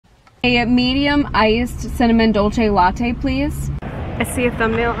A medium iced cinnamon dolce latte, please. I see a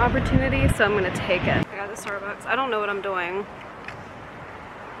thumbnail opportunity, so I'm gonna take it. I got the Starbucks. I don't know what I'm doing.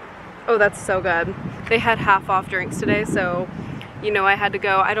 Oh, that's so good. They had half off drinks today, so you know I had to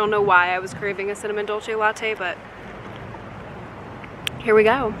go. I don't know why I was craving a cinnamon dolce latte, but here we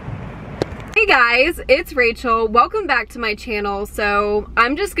go. Hey guys, it's Rachel. Welcome back to my channel. So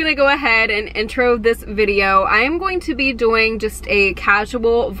I'm just gonna go ahead and intro this video. I am going to be doing just a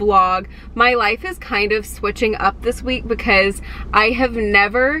casual vlog. My life is kind of switching up this week because I have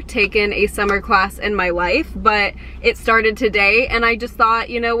never taken a summer class in my life, but it started today and I just thought,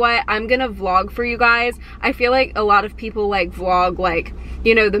 you know what, I'm gonna vlog for you guys. I feel like a lot of people like vlog like,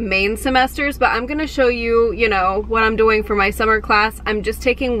 you know, the main semesters, but I'm gonna show you, you know, what I'm doing for my summer class. I'm just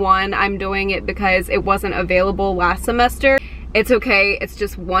taking one. I'm doing it because it wasn't available last semester. It's okay, it's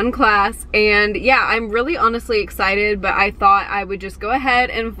just one class, and yeah, I'm really honestly excited, but I thought I would just go ahead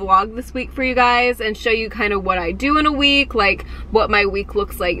and vlog this week for you guys and show you kind of what I do in a week, like what my week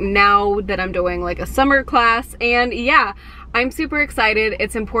looks like now that I'm doing like a summer class. And yeah, I'm super excited.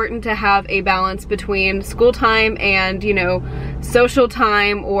 It's important to have a balance between school time and, you know, social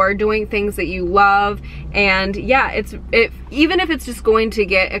time or doing things that you love. And yeah, even if it's just going to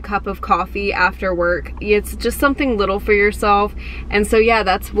get a cup of coffee after work, it's just something little for yourself. And so yeah,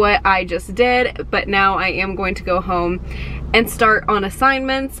 that's what I just did. But now I am going to go home and start on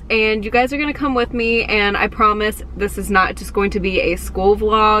assignments, and you guys are gonna come with me, and I promise this is not just going to be a school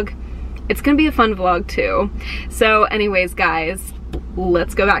vlog. It's gonna be a fun vlog too. So anyways guys,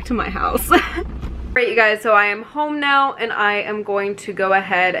 let's go back to my house. Alright you guys, so I am home now and I am going to go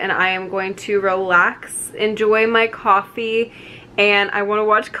ahead and I am going to relax, enjoy my coffee, and I want to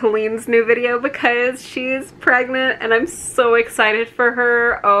watch Colleen's new video because she's pregnant and I'm so excited for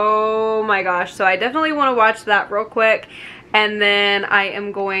her. Oh my gosh, so I definitely want to watch that real quick, and then I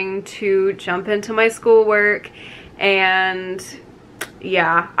am going to jump into my schoolwork. And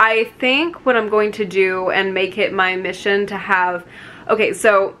yeah, I think what I'm going to do and make it my mission to have, okay,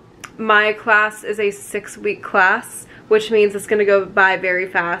 so my class is a 6-week class, which means it's going to go by very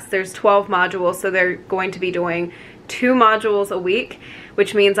fast. There's 12 modules, so they're going to be doing 2 modules a week,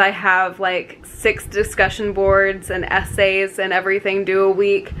 which means I have like 6 discussion boards and essays and everything due a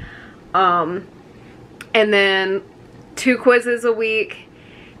week, and then 2 quizzes a week,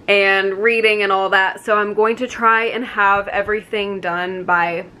 and reading and all that. So I'm going to try and have everything done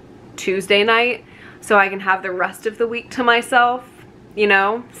by Tuesday night so I can have the rest of the week to myself, you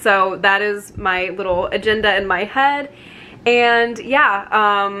know? So that is my little agenda in my head. And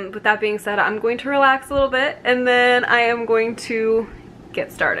yeah, with that being said, I'm going to relax a little bit and then I am going to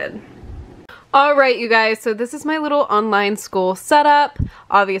get started. Alright you guys, so this is my little online school setup.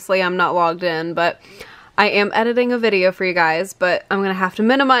 Obviously I'm not logged in, but I am editing a video for you guys, but I'm gonna have to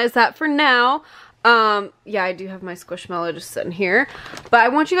minimize that for now. Yeah, I do have my Squishmallow just sitting here, but I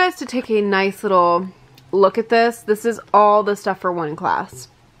want you guys to take a nice little look at this. This is all the stuff for one class.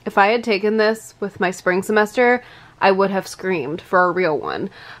 If I had taken this with my spring semester, I would have screamed for a real one.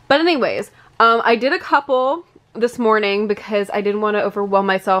 But anyways, I did a couple this morning because I didn't want to overwhelm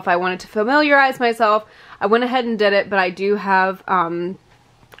myself. I wanted to familiarize myself. I went ahead and did it, but I do have an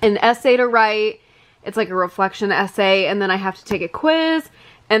essay to write. It's like a reflection essay, and then I have to take a quiz,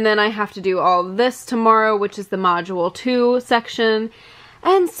 and then I have to do all this tomorrow, which is the module 2 section.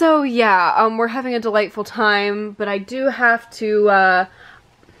 And so yeah, we're having a delightful time, but I do have to,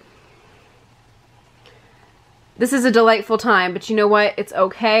 this is a delightful time, but you know what? It's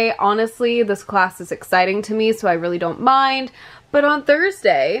okay. Honestly, this class is exciting to me, so I really don't mind. But on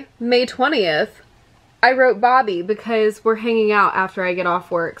Thursday, May 20th, I wrote Bobby because we're hanging out after I get off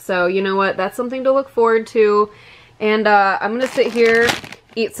work. So you know what? That's something to look forward to. And I'm going to sit here,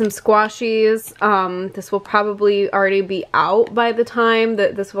 eat some squashies. This will probably already be out by the time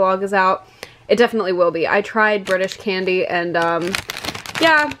that this vlog is out. It definitely will be. I tried British candy and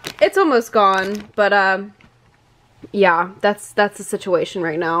yeah, it's almost gone. But yeah, that's the situation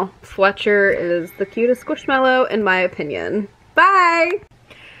right now. Fletcher is the cutest Squishmallow in my opinion. Bye!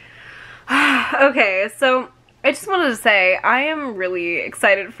 Okay, so I just wanted to say I am really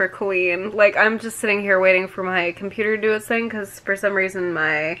excited for Colleen. Like, I'm just sitting here waiting for my computer to do its thing because for some reason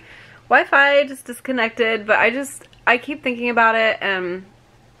my Wi-Fi just disconnected, but I keep thinking about it, and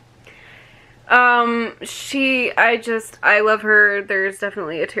I love her. There's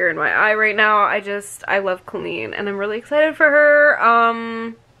definitely a tear in my eye right now. I love Colleen and I'm really excited for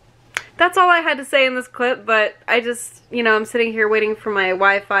her. That's all I had to say in this clip, but you know, I'm sitting here waiting for my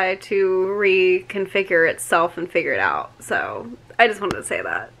Wi-Fi to reconfigure itself and figure it out. So I just wanted to say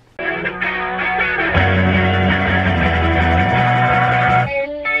that.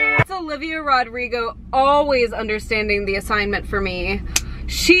 Olivia Rodrigo always understanding the assignment for me.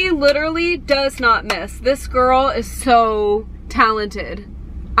 She literally does not miss. This girl is so talented.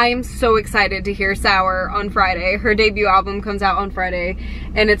 I am so excited to hear Sour on Friday. Her debut album comes out on Friday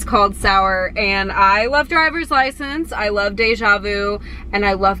and it's called Sour, and I love Driver's License, I love Deja Vu, and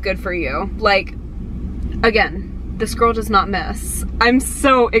I love Good For You. Like, again, this girl does not miss. I'm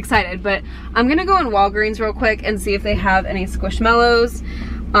so excited, but I'm gonna go in Walgreens real quick and see if they have any Squishmallows.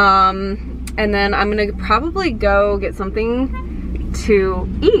 And then I'm gonna probably go get something to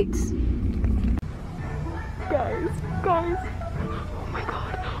eat. Guys, oh my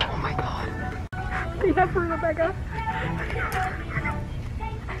god, they have rutabaga.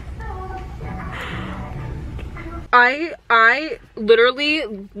 I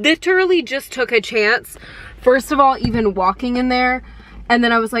literally just took a chance. First of all, even walking in there, and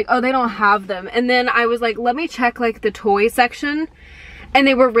then I was like, oh, they don't have them. And then I was like, let me check like the toy section, and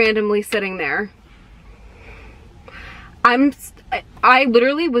they were randomly sitting there. I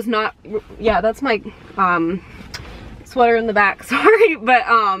literally was not, yeah, that's my sweater in the back, sorry, but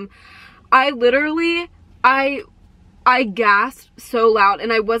I gasped so loud,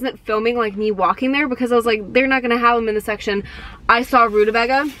 and I wasn't filming like me walking there because I was like, they're not gonna have them in the section. I saw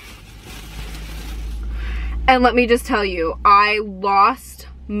rutabaga, and let me just tell you, I lost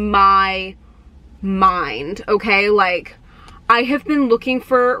my mind, okay? Like, I have been looking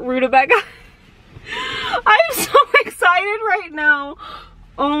for rutabaga. I'm so excited right now.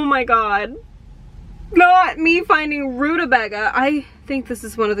 Oh my god. Not me finding rutabaga. I think this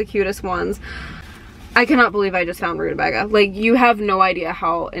is one of the cutest ones. I cannot believe I just found rutabaga. Like, you have no idea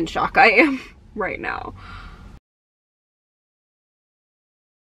how in shock I am right now.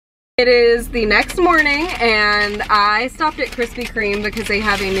 It is the next morning, and I stopped at Krispy Kreme because they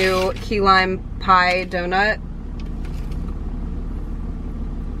have a new key lime pie donut.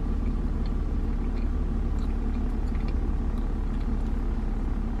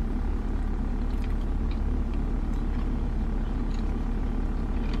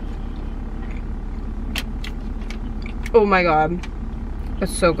 Oh my god,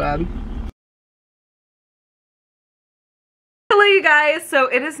 it's so good. Hello you guys, so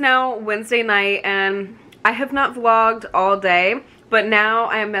it is now Wednesday night and I have not vlogged all day, but now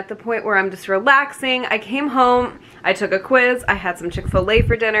I am at the point where I'm just relaxing. I came home, I took a quiz, I had some Chick-fil-A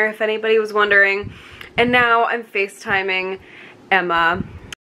for dinner if anybody was wondering, and now I'm FaceTiming Emma.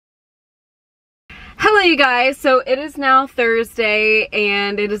 Hello you guys, so it is now Thursday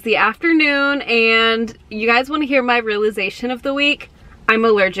and it is the afternoon, and you guys want to hear my realization of the week? I'm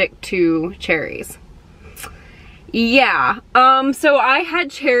allergic to cherries. Yeah, so I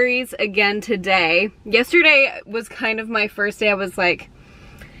had cherries again today. Yesterday was kind of my first day. I was like,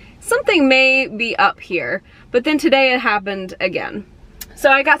 something may be up here, but then today it happened again.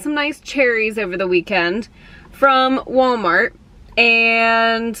 So I got some nice cherries over the weekend from Walmart,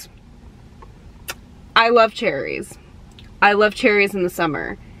 and I love cherries. I love cherries in the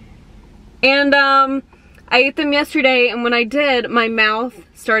summer. And I ate them yesterday, and when I did, my mouth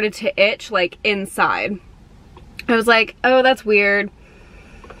started to itch like inside. I was like, oh, that's weird.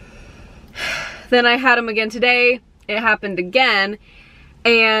 Then I had them again today. It happened again,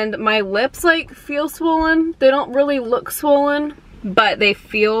 and my lips like feel swollen. They don't really look swollen, but they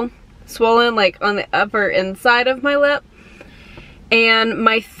feel swollen like on the upper inside of my lip. And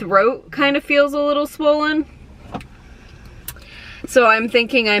my throat kind of feels a little swollen. So I'm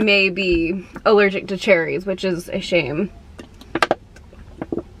thinking I may be allergic to cherries, which is a shame.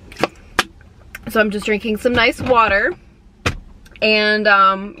 So I'm just drinking some nice water. And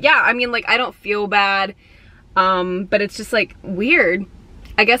yeah, I mean, like, I don't feel bad, but it's just like weird.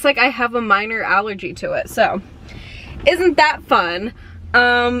 I guess like I have a minor allergy to it, so isn't that fun?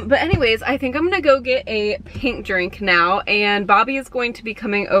 But anyways, I think I'm gonna go get a pink drink now, and Bobby is going to be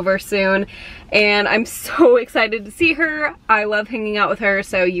coming over soon, and I'm so excited to see her. I love hanging out with her,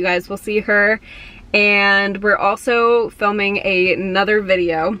 so you guys will see her. And we're also filming another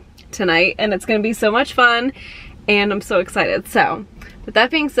video tonight, and it's gonna be so much fun, and I'm so excited. So with that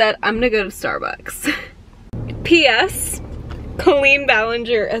being said, I'm gonna go to Starbucks. P.S. Colleen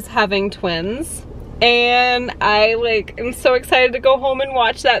Ballinger is having twins, and I like am so excited to go home and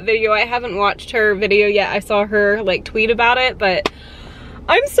watch that video. I haven't watched her video yet. I saw her like tweet about it, but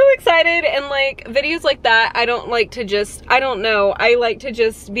I'm so excited. And like videos like that, I don't like to just, I don't know, I like to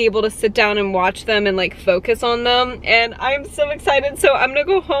just be able to sit down and watch them and like focus on them, and I'm so excited. So I'm gonna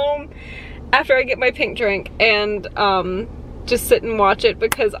go home after I get my pink drink and just sit and watch it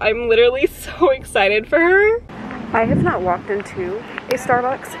because I'm literally so excited for her. I have not walked into a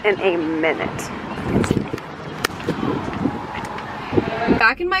Starbucks in a minute.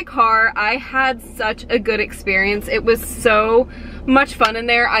 Back in my car, I had such a good experience. It was so much fun in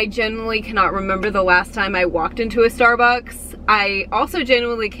there. I genuinely cannot remember the last time I walked into a Starbucks. I also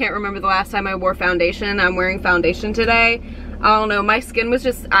genuinely can't remember the last time I wore foundation. I'm wearing foundation today. I don't know, my skin was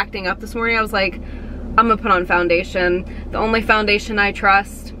just acting up this morning. I was like, I'm gonna put on foundation. The only foundation I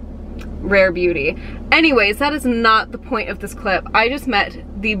trust, Rare Beauty. Anyways, that is not the point of this clip. I just met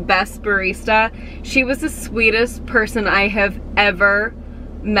the best barista. She was the sweetest person I have ever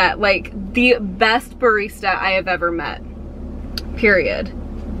met. Like, the best barista I have ever met. Period.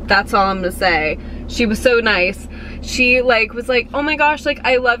 That's all I'm gonna say. She was so nice. She like was like, oh my gosh, like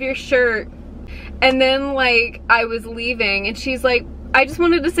I love your shirt. And then like I was leaving and she's like, I just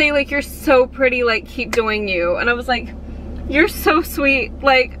wanted to say like you're so pretty, like keep doing you. And I was like, you're so sweet.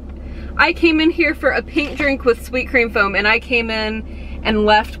 Like I came in here for a pink drink with sweet cream foam and I came in and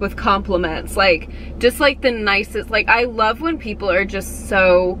left with compliments. Like just like the nicest. Like I love when people are just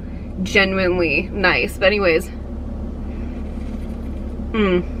so genuinely nice. But anyways,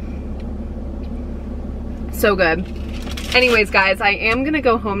 so good. Anyways guys, I am gonna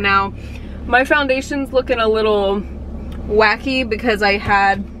go home now. My foundation's looking a little wacky because I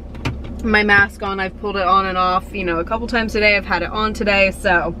had my mask on. I've pulled it on and off, you know, a couple times today. I've had it on today.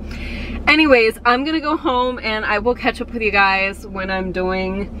 So anyways, I'm gonna go home and I will catch up with you guys when I'm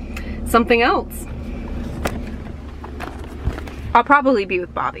doing something else. I'll probably be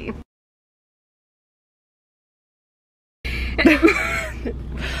with Bobby.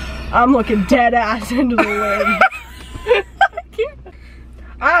 I'm looking dead ass into the wind.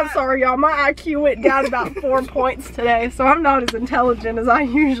 I'm sorry y'all, my IQ went down about 4 points today, so I'm not as intelligent as I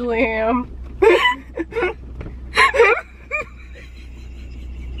usually am.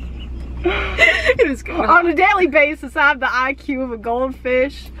 On a daily basis, I have the IQ of a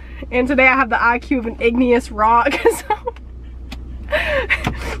goldfish, and today I have the IQ of an igneous rock, so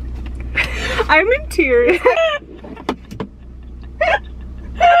I'm in tears.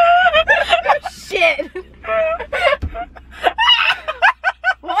 Shit.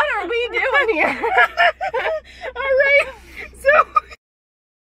 What are we doing here? Alright, so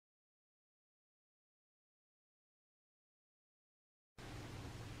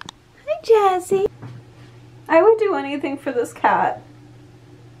hi Jazzy. I would do anything for this cat.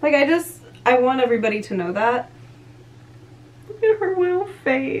 Like I want everybody to know that. Look at her little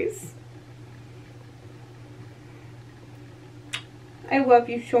face. I love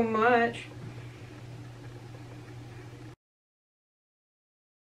you so much.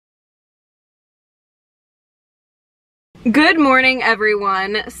 Good morning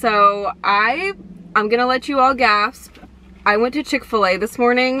everyone. So I'm gonna let you all gasp. I went to Chick-fil-A this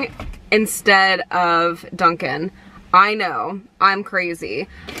morning instead of Dunkin'. I know, I'm crazy.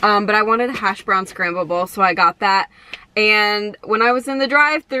 But I wanted a hash brown scramble bowl, so I got that. And when I was in the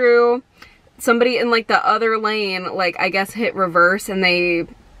drive-thru, somebody in like the other lane, like I guess hit reverse and they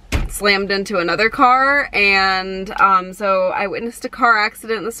slammed into another car. And so I witnessed a car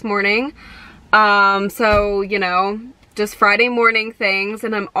accident this morning. So, you know, just Friday morning things.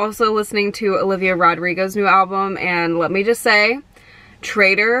 And I'm also listening to Olivia Rodrigo's new album, and let me just say,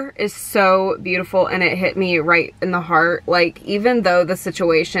 Traitor is so beautiful and it hit me right in the heart. Like, even though the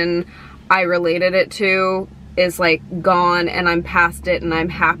situation I related it to is like gone and I'm past it and I'm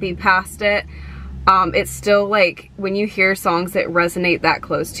happy past it, it's still like when you hear songs that resonate that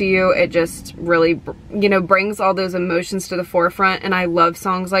close to you, it just really, you know, brings all those emotions to the forefront. And I love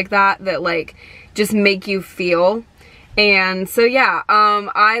songs like that like just make you feel. And so yeah,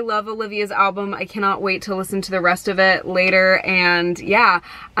 I love Olivia's album. I cannot wait to listen to the rest of it later. And yeah,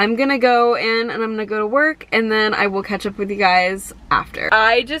 I'm gonna go in and I'm gonna go to work, and then I will catch up with you guys after.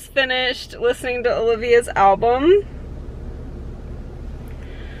 I just finished listening to Olivia's album.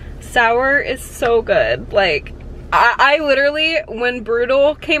 Sour is so good. Like, I literally, when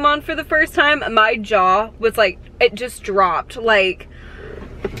Brutal came on for the first time, my jaw was like, it just dropped. Like,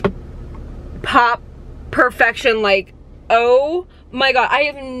 pop perfection. Like, oh my god, I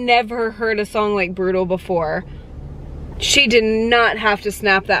have never heard a song like Brutal before. She did not have to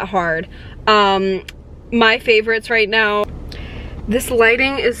snap that hard. My favorites right now, this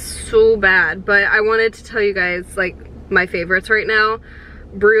lighting is so bad, but I wanted to tell you guys like my favorites right now.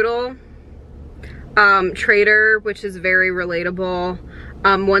 Brutal, Traitor, which is very relatable,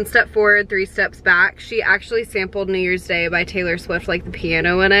 One Step Forward, Three Steps Back. She actually sampled New Year's Day by Taylor Swift, like the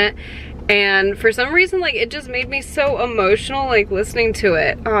piano in it. And for some reason, like, it just made me so emotional, like, listening to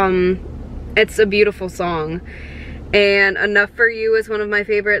it. It's a beautiful song. And Enough For You is one of my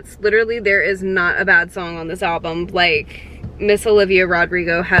favorites. Literally, there is not a bad song on this album. Like, Miss Olivia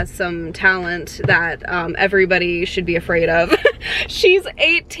Rodrigo has some talent that everybody should be afraid of. She's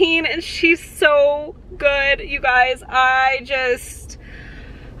 18 and she's so good, you guys. I just,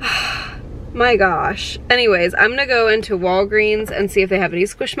 my gosh. Anyways, I'm gonna go into Walgreens and see if they have any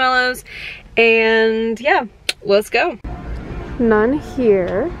Squishmallows. And yeah, let's go. None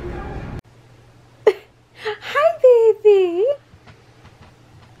here. Hi, baby.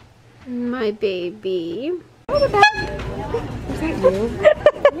 My baby. Was that you?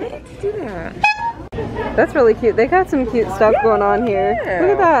 Why did you do that? That's really cute. They got some cute stuff going on here. Yeah.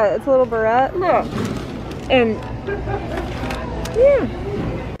 Look at that. It's a little barrette. Look. And yeah.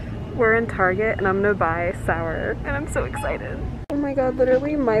 We're in Target and I'm gonna buy Sour and I'm so excited. Oh my god,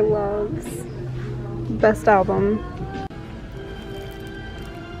 literally my loves. Best album.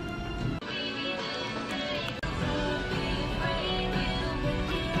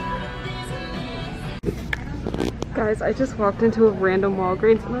 Guys, I just walked into a random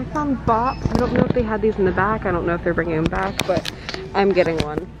Walgreens and I found Bop. I don't know if they had these in the back. I don't know if they're bringing them back, but I'm getting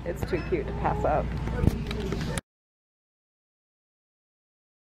one. It's too cute to pass up.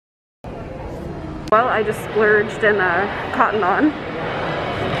 Well, I just splurged in Cotton On.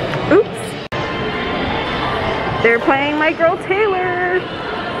 Oops. They're playing My Girl Taylor.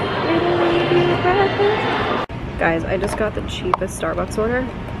 Guys, I just got the cheapest Starbucks order.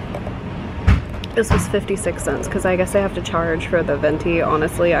 This was 56 cents because I guess they have to charge for the venti.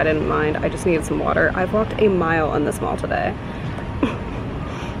 Honestly, I didn't mind. I just needed some water. I've walked a mile in this mall today.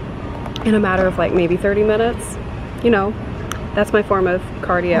 In a matter of like maybe 30 minutes. You know, that's my form of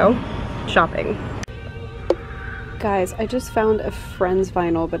cardio. Shopping. Guys, I just found a Friends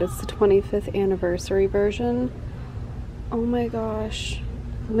vinyl, but it's the 25th anniversary version. Oh my gosh.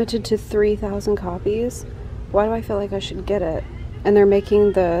 Limited to 3,000 copies. Why do I feel like I should get it? And they're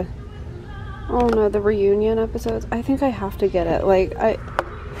making the... oh no, the reunion episodes. I think I have to get it. Like,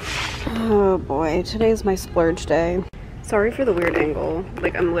 oh boy, today's my splurge day. Sorry for the weird angle.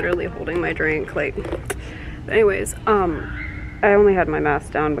 Like, I'm literally holding my drink. Like, but anyways, I only had my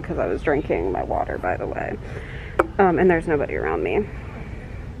mask down because I was drinking my water, by the way. And there's nobody around me.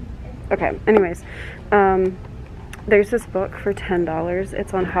 Okay, anyways, there's this book for $10.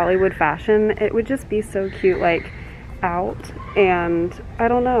 It's on Hollywood fashion. It would just be so cute, like, out, and I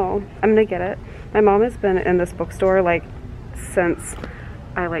don't know, I'm gonna get it. My mom has been in this bookstore like since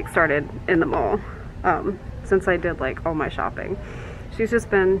I like started in the mall, since I did like all my shopping. She's just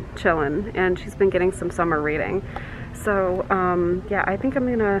been chilling and she's been getting some summer reading. So yeah, I think I'm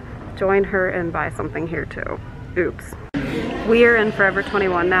gonna join her and buy something here too. Oops. We are in Forever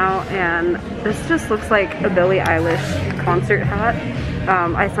 21 now, and this just looks like a Billie Eilish concert hat.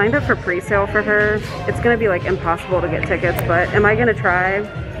 I signed up for pre-sale for her. It's gonna be like impossible to get tickets, but am I gonna try?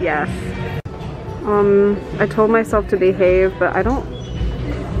 Yes. I told myself to behave, but I don't.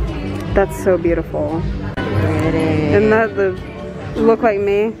 That's so beautiful. Isn't that the look like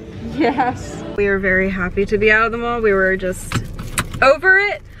me? Yes. We are very happy to be out of the mall. We were just over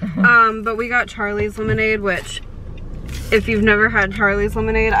it. But we got Charlie's lemonade, which if you've never had Charlie's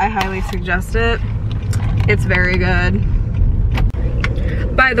lemonade, I highly suggest it. It's very good.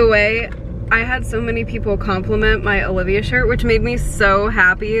 By the way, I had so many people compliment my Olivia shirt, which made me so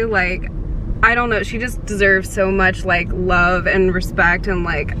happy. Like, I don't know, she just deserves so much like love and respect, and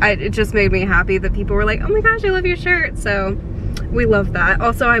like it just made me happy that people were like, oh my gosh, I love your shirt. So we love that.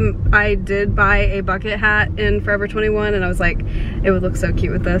 Also, I did buy a bucket hat in Forever 21 and I was like, it would look so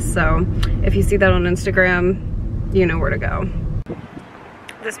cute with this. So if you see that on Instagram, you know where to go.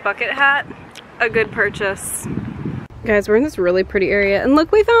 This bucket hat, a good purchase. Guys, we're in this really pretty area and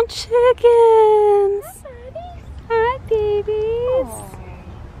look, we found chickens. Hi, babies. Aww.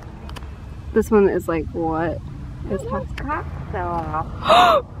 This one is like what? It's that.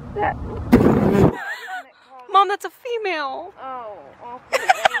 Mom, that's a female. Oh, okay.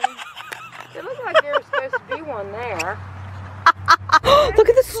 It looks like there's supposed to be one there. Look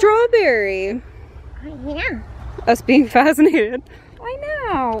at the strawberry. Yeah. Us being fascinated. I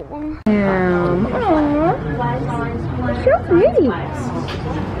know. So pretty.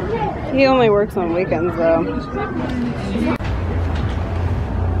 He only works on weekends though.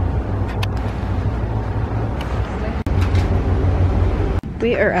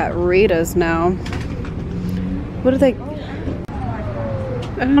 We are at Rita's now. What are they?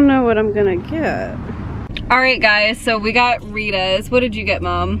 I don't know what I'm gonna get. Alright guys, so we got Rita's. What did you get,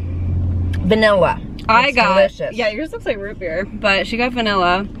 Mom? Vanilla. I got, delicious. Yeah, yours looks like root beer, but she got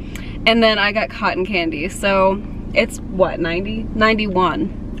vanilla. And then I got cotton candy. So it's what, 90?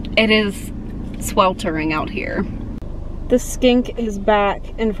 91. It is sweltering out here. The skink is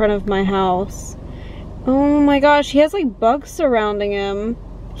back in front of my house. Oh my gosh, he has like bugs surrounding him.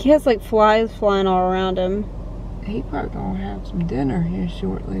 He has like flies flying all around him. He probably gonna have some dinner here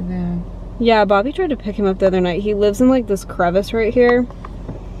shortly then. Yeah, Bobby tried to pick him up the other night. He lives in like this crevice right here.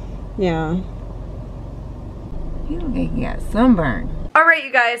 Yeah. He look like he got sunburn. All right,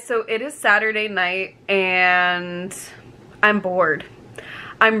 you guys, so it is Saturday night and I'm bored.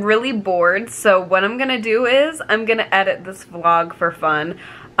 I'm really bored, so what I'm gonna do is I'm gonna edit this vlog for fun.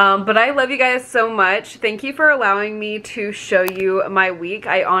 But I love you guys so much. Thank you for allowing me to show you my week.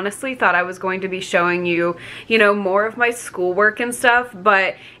 I honestly thought I was going to be showing you, you know, more of my schoolwork and stuff,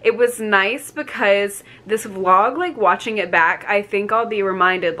 but it was nice because this vlog, like watching it back, I think I'll be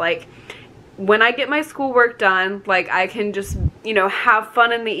reminded, like, when I get my schoolwork done, like I can just, you know, have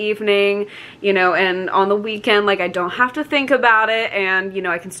fun in the evening, you know, and on the weekend, like I don't have to think about it, and, you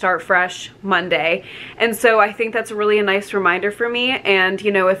know, I can start fresh Monday. And so I think that's really a nice reminder for me. And,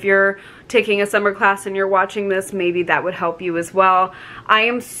 you know, if you're taking a summer class and you're watching this, maybe that would help you as well. I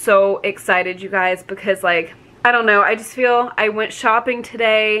am so excited, you guys, because like, I don't know, I just feel I went shopping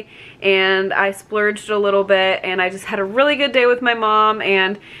today and I splurged a little bit and I just had a really good day with my mom,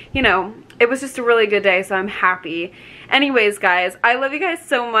 and, you know, it was just a really good day, so I'm happy. Anyways, guys, I love you guys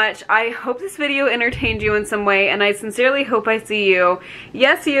so much. I hope this video entertained you in some way, and I sincerely hope I see you,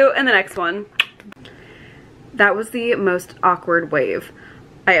 yes, you, in the next one. That was the most awkward wave.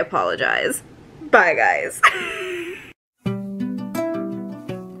 I apologize. Bye, guys.